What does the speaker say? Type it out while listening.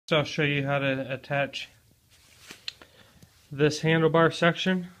So I'll show you how to attach this handlebar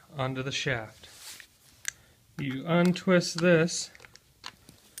section onto the shaft. You untwist this.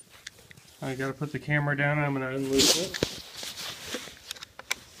 I gotta put the camera down, I'm gonna unloose it.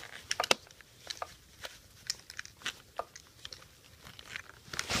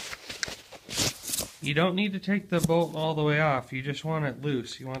 You don't need to take the bolt all the way off, you just want it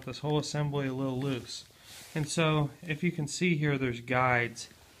loose. You want this whole assembly a little loose. And so, if you can see here, there's guides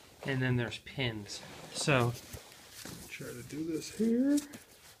and then there's pins. So, try to do this here.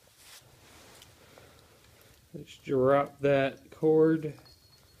 Just drop that cord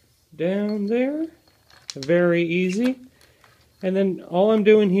down there. Very easy. And then all I'm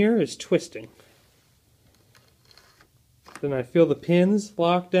doing here is twisting. Then I feel the pins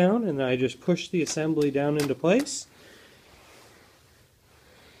lock down and I just push the assembly down into place.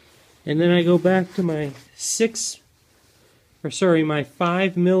 And then I go back to my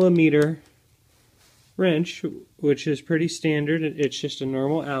 5mm wrench, which is pretty standard. It's just a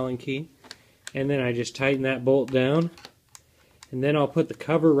normal Allen key. And then I just tighten that bolt down. And then I'll put the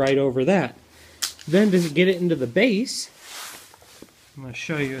cover right over that. Then to get it into the base, I'm going to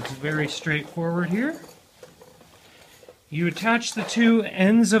show you, it's very straightforward here. You attach the two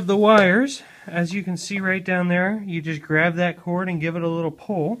ends of the wires. As you can see right down there, you just grab that cord and give it a little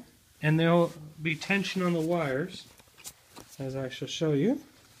pull, and there'll be tension on the wires, as I shall show you.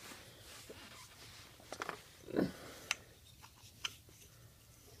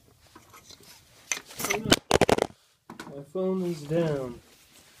 My phone is down.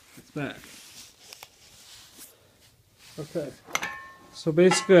 It's back. Okay. So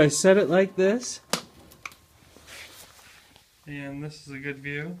basically I set it like this. And this is a good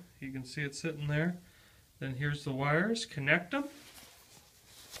view. You can see it sitting there. Then here's the wires. Connect them.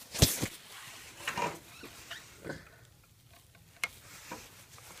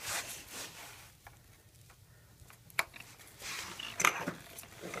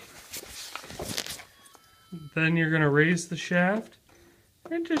 Then you're going to raise the shaft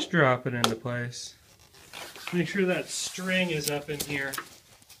and just drop it into place. Make sure that string is up in here.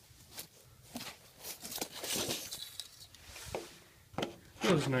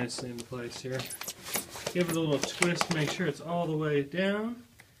 Goes nicely into place here. Give it a little twist, make sure it's all the way down,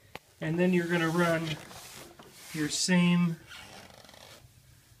 and then you're going to run your same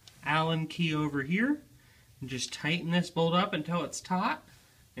Allen key over here and just tighten this bolt up until it's taut,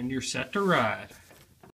 and you're set to ride.